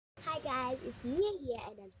guys, it's Mia here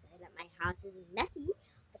and I'm sorry that my house is messy,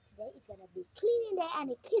 but today is gonna be cleaning day and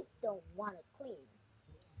the kids don't wanna clean.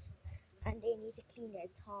 And they need to clean their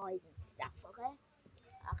toys and stuff, okay?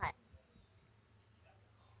 Okay.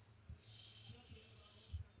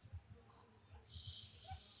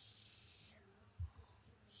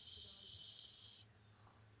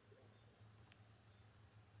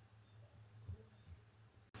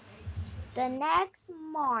 The next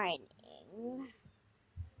morning.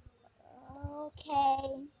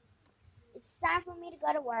 Okay. It's time for me to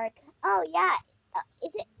go to work. Oh yeah.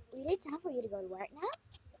 Is it really time for you to go to work now?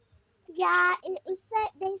 Yeah, it said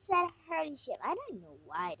they said early shift. I don't know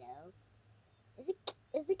why though.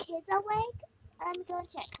 Is the kids awake? Let me go and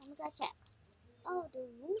check. Let me go check. Oh, the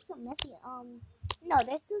room's so messy. No,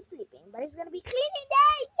 they're still sleeping, but it's gonna be cleaning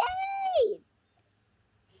day. Yay!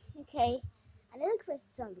 Okay, I need to put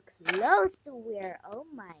some clothes to wear. Oh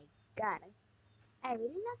my god, I really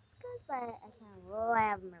love this clothes, but I can't. Oh, I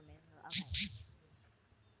have mermaid. Okay,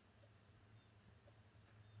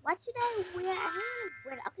 what should I wear? I don't want to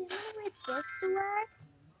wear. Okay, I'm gonna wear this to work.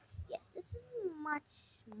 Yes, this is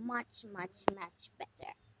much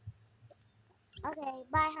better. Okay,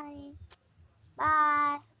 bye, honey.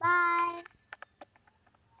 Bye, bye.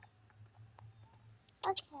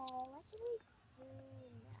 Okay, what should we do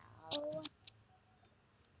now?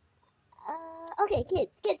 Okay,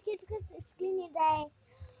 kids, it's cleaning day.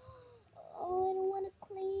 Oh, I don't want to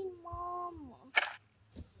clean, Mom.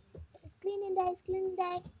 It's cleaning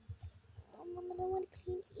day. Oh, Mom, I don't want to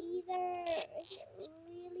clean either. Is it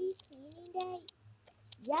really cleaning day?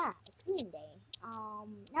 Yeah, it's cleaning day.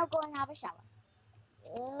 Now go and have a shower.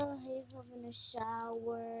 Oh, I hate having a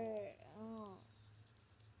shower. Oh.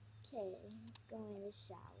 Okay, let's go in the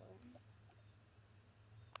shower.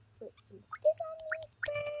 Put some this on me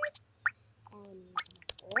first. And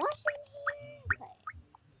wash in here. Okay.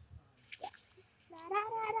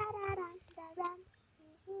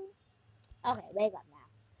 Okay, wake up now.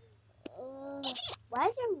 Why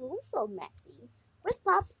is your room so messy? Where's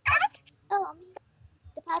Pops? Oh,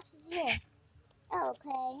 the Pops is here.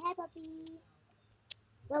 Okay, hi puppy.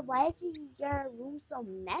 Well, why is your room so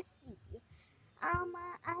messy? I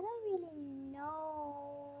don't really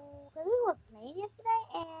know. Cause we were playing yesterday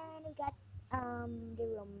and we got the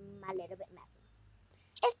room a little bit messy.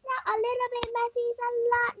 It's not a little bit messy. It's a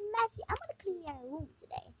lot messy. I'm gonna clean your room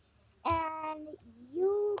today, and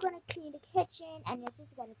you gonna clean the kitchen, and your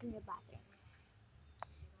sister gonna clean the bathroom.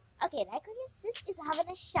 Okay, like your sis is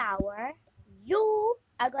having a shower. You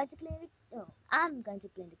are going to clean the. Oh, I'm going to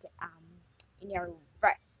clean the in your room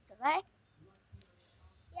first. Okay?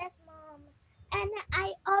 Yes, Mom. And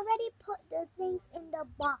I already put the things in the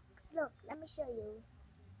box. Look, let me show you.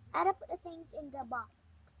 I put the things in the box.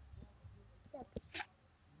 Look,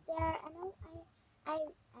 there. I know. I.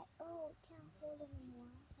 Oh, can't hold it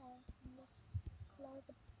anymore. Okay, let's close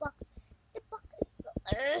the box. The box is so.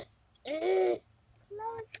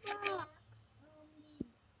 Close box.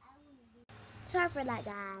 Sorry for that,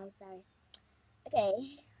 guys. Sorry. Okay,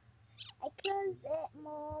 I closed it,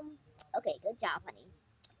 Mom. Okay, good job, honey.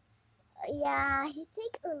 Yeah, he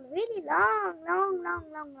take a really long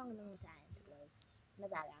time to close. Not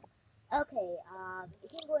that long. Okay, you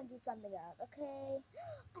can go and do something else. Okay,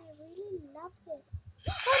 I really love this.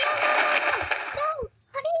 Oh, no,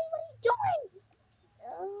 honey, what are you doing?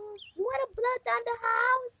 Oh, you want to blow down the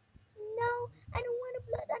house? No, I don't want to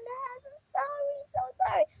blow down the house. I'm sorry, so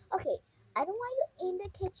sorry. Okay, I don't want you in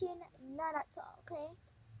the kitchen, not at all. Okay,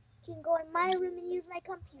 you can go in my room and use my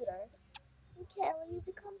computer. Okay, I will use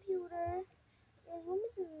the computer. Your room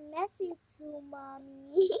is messy too,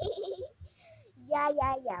 Mommy. yeah.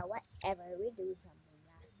 Whatever. We do something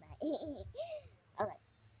last night. Okay.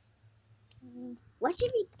 What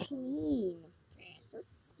should we clean? So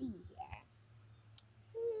see here.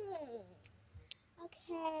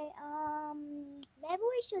 Okay. Maybe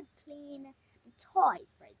we should clean the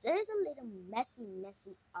toys first. There's a little messy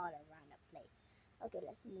all around the place. Okay,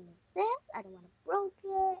 let's remove this. I don't want to break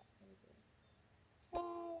it.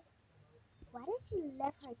 Okay. Why did she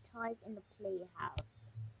left her toys in the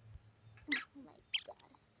playhouse? Oh my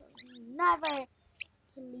god. So never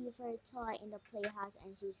to leave her toy in the playhouse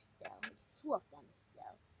and she's still. It's two of them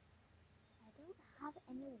still. I don't have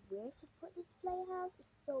anywhere to put this playhouse.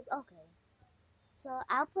 It's so okay. So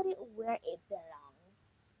I'll put it where it belongs.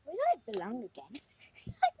 Where do it belong again?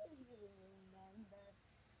 I don't even remember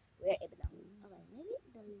where it belongs. Okay, maybe it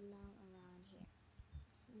belongs around here.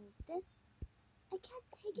 Let's move this. I can't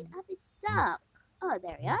take it up. It's stuck. Oh,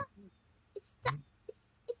 there we are. It's stuck.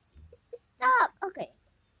 It's stuck. Okay.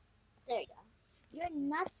 There you go. You're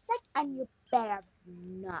not stuck and you better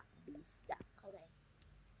not be stuck. Okay.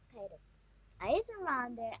 Okay.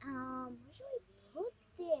 around there. Where should we put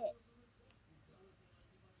this?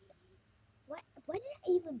 Why did I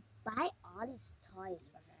even buy all these toys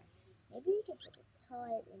for her? Maybe we can put the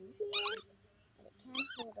toy in here. And it can't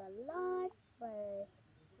hold a lot, but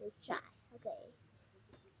we'll try. Okay.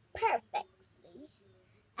 Perfectly.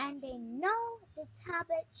 And they know the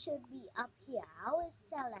tablet should be up here. I always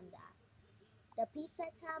tell them that. The pizza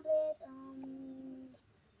tablet,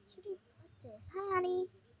 should we put this? Hi, honey.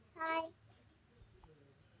 Hi.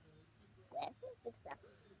 Let's fix that.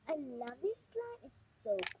 I love this slime. It's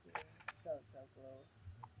so cool. So cool.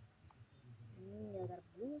 I got a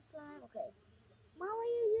blue slime. Okay. Mom, are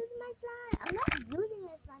you using my slime? I'm not using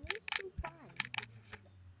your slime. It's too fun.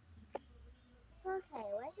 Okay,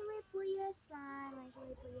 where should we put your slime? Where should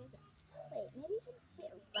we put your... Wait, maybe you can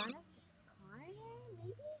fit one of this corner?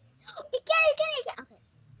 Maybe? It can! Okay.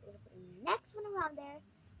 We're gonna put the next one around there.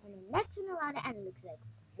 And the next one around there. And it looks like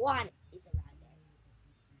one is around there.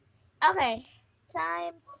 Okay.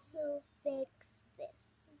 Time to fix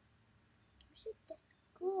this. Where should this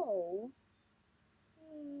go?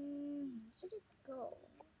 Where should it go?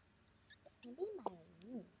 Maybe in my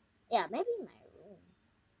room. Yeah, maybe in my room.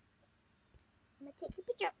 I'm gonna take a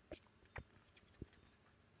picture.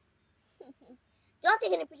 Don't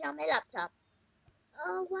take any picture on my laptop.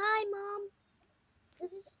 Oh, why, Mom?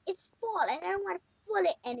 Because it's full and I don't want to fill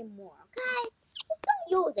it anymore, okay? Just don't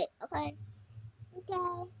use it, okay?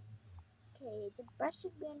 Okay. Okay, the brush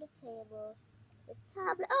should be on the table. The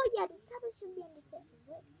tablet. Oh, yeah, the tablet should be on the table.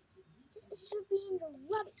 What? It should be in the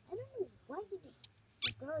rubbish. I don't know why did the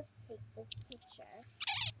girls take this picture.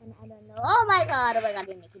 And I don't know. Oh my god,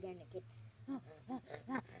 they're naked. Okay.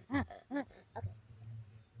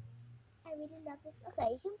 I really love this. Okay,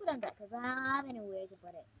 you can put on that because I don't have anywhere to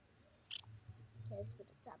put it. Okay, let's put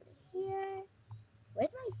the tablet here.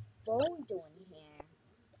 Where's my phone doing here?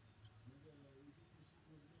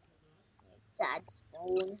 Dad's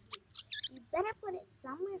phone. You better put it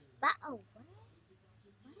somewhere back. Oh, what?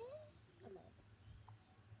 Okay.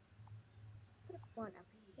 Put a phone up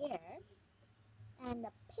here. And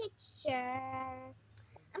a picture.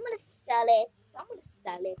 I'm gonna sell it. So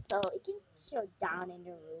it can show down in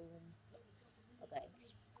the room. Okay.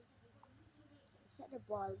 Set the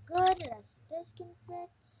ball good. This can fit.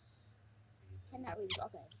 Cannot really.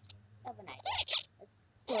 Okay. Have a night. Let's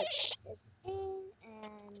put this in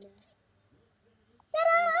and.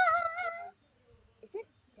 Ta-da! Isn't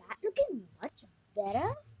that looking much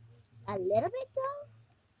better? A little bit though?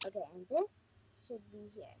 Okay, and this should be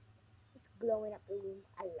here. It's glowing up the room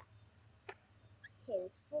a lot. Okay,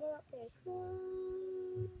 let's put it up there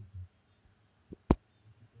close.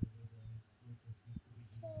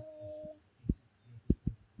 Okay.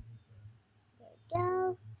 There we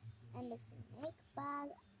go. And the snake bag.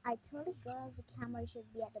 I told the girls the camera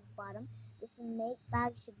should be at the bottom. The snake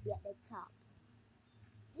bag should be at the top.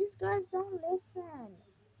 These girls don't listen.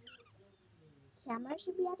 Camera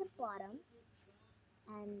should be at the bottom.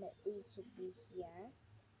 And these should be here.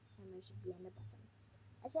 Camera should be on the bottom.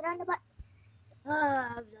 I said on the bottom. Oh,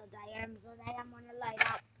 I'm so tired. I'm gonna light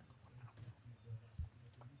up.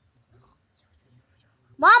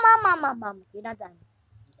 Mom. You're not done.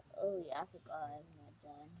 Oh, yeah, I forgot. I'm not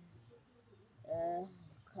done.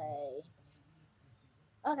 Okay.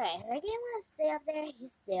 Okay, Reggie, I'm gonna stay up there. You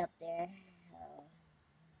stay up there.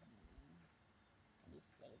 You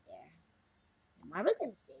stay there. Marvel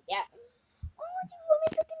can stay there. Oh, the room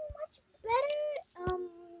is looking much better.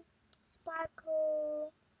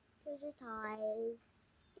 Sparkle. There's your ties.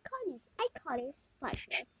 I call these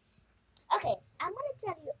sparkle. Okay, I'm gonna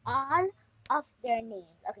tell you all of their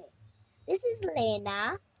names. Okay, this is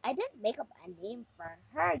Lena. I didn't make up a name for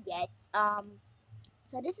her yet.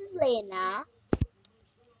 So this is Lena.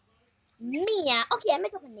 Mia. Okay, I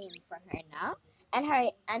make up a name for her now. And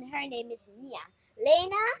her name is Mia.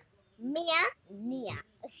 Lena, Mia, Nia.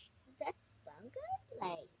 Does that sound good?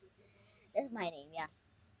 Like, that's my name, yeah.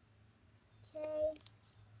 Okay.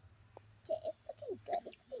 Okay, it's looking good.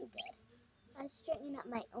 I'm straightening up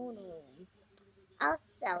my own room. I'll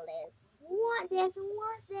sell this. Want this.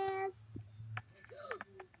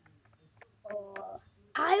 Oh,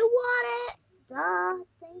 I want it. Duh.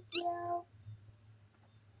 Thank you.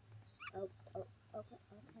 Okay.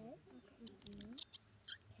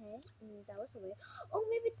 Okay, that was weird. Oh,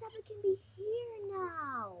 maybe the tablet can be here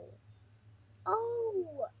now.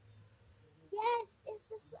 Oh, yes,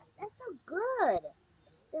 that's so good.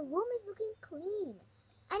 The room is looking clean.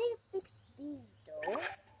 I need to fix these though. Okay,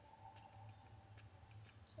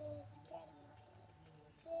 let's get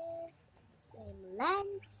this at the same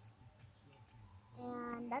length.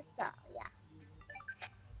 And that's all, yeah.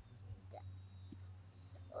 Done.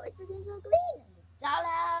 Oh, it's looking so clean.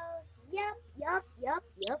 dollhouse. Yup.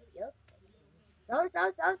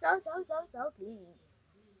 So clean.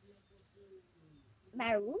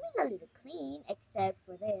 My room is a little clean, except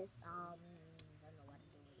for this. Don't know what to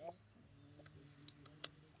do with this.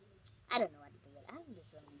 I don't know what to do with it. I'm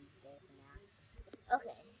just gonna leave it there for now.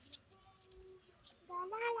 Okay. La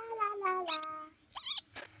la la la la la.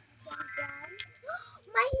 Done.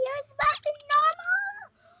 My hair is back to normal.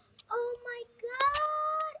 Oh my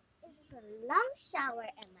god. This is a long shower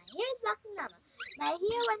and my hair is back to normal. My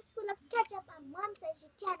hair was full of ketchup and mom says she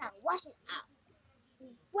cannot wash it out.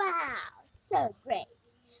 Wow, so great.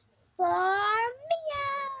 For Mia!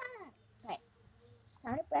 Okay,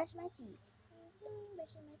 time to brush my teeth.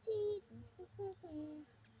 Brushing my teeth.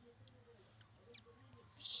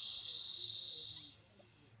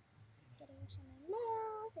 Gotta wash my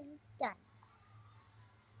mouth and done.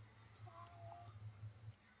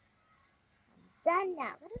 I'm done now.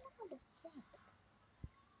 I don't know how to sing.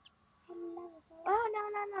 Hello. Oh,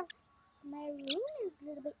 no. My room is a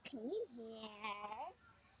little bit clean here.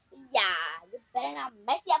 Yeah, you better not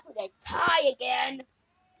mess it up with a tie again.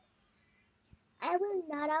 I will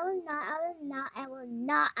not.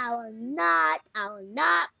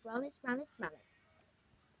 Promise.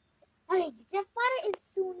 Okay, your father is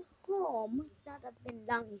soon home. It's not that been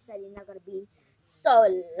long. He said he's not gonna be so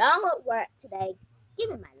long at work today. Give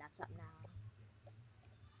me my laptop now.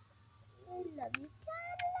 I love you, Sky.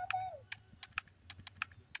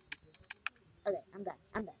 Okay, I'm done.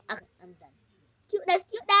 Okay, I'm done. Cuteness.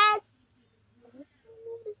 Let's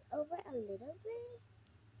move this over a little bit.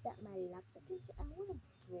 That my laptop is. I want to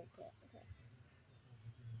break it.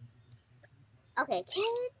 Okay,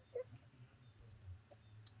 kids.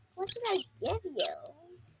 What should I give you?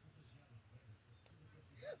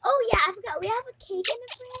 Oh yeah, I forgot. We have a cake in the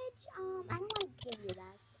fridge. I don't want to give you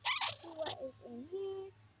that. See what is in here,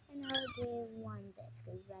 and I'll give one this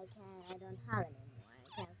because I don't have it anymore. I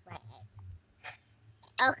can't find it.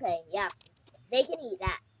 Okay, yeah, they can eat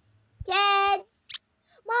that. Kids,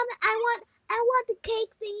 Mom, I want the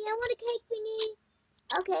cake thingy. I want a cake thingy.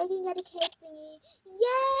 Okay, I can get a cake thingy.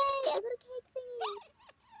 Yay! I got a cake thingy.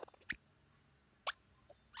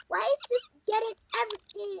 Why is this getting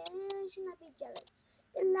everything? I should not be jealous.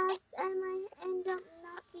 The last time I end up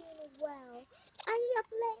not feeling well. I need a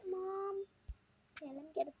plate, Mom. Okay, let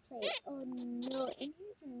me get a plate. Oh no, it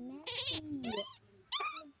is messy. Let me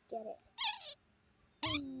get it.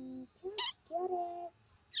 Can't get it.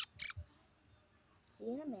 See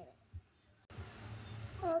you in a minute.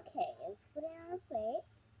 Okay, let's put it on a plate.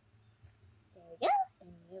 There we go.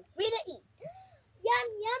 And you're free to eat.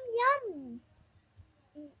 Yum.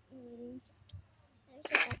 Let's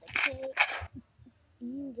check out the cake.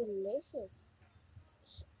 Delicious.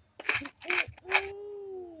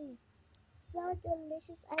 So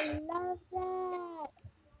delicious. I love that.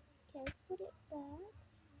 Okay, let's put it back.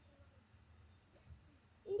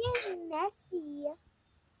 It is messy.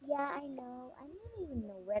 Yeah, I know. I don't even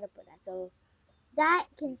know where to put that. So that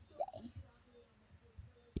can stay.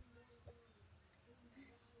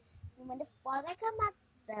 And when the father comes up,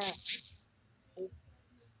 the is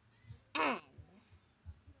Anne.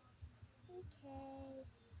 Okay.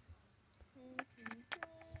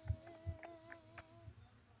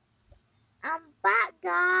 I'm back,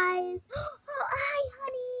 guys. Oh, hi,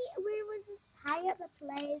 honey. We were just tired of the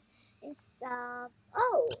place and stuff.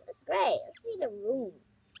 Oh, that's great. Let's see the room.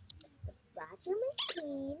 The bathroom is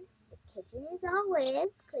clean. The kitchen is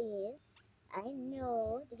always clean. I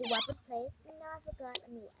know. Did you wipe the place? No, I forgot.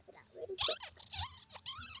 Let me wipe it out really quick.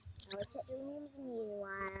 I will check the rooms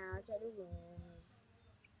meanwhile. Check the rooms.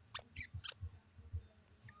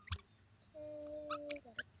 Okay,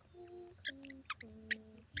 gotta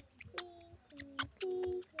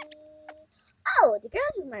clean. Oh, the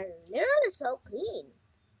girls' room are literally so clean.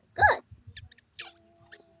 It's good.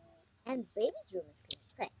 And baby's room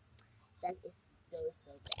is clean. Okay, that is so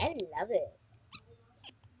good. I love it.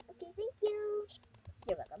 Okay, thank you.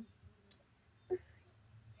 You're welcome.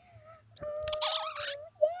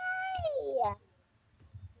 Yay!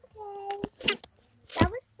 Okay, that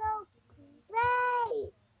was so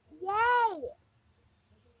great. Yay!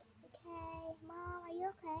 Okay, Mom, are you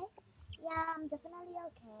okay? Yeah, I'm definitely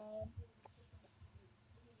okay.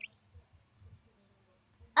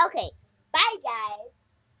 Okay, bye guys.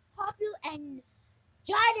 Hope you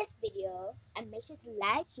enjoy this video and make sure to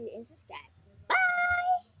like, share, and subscribe.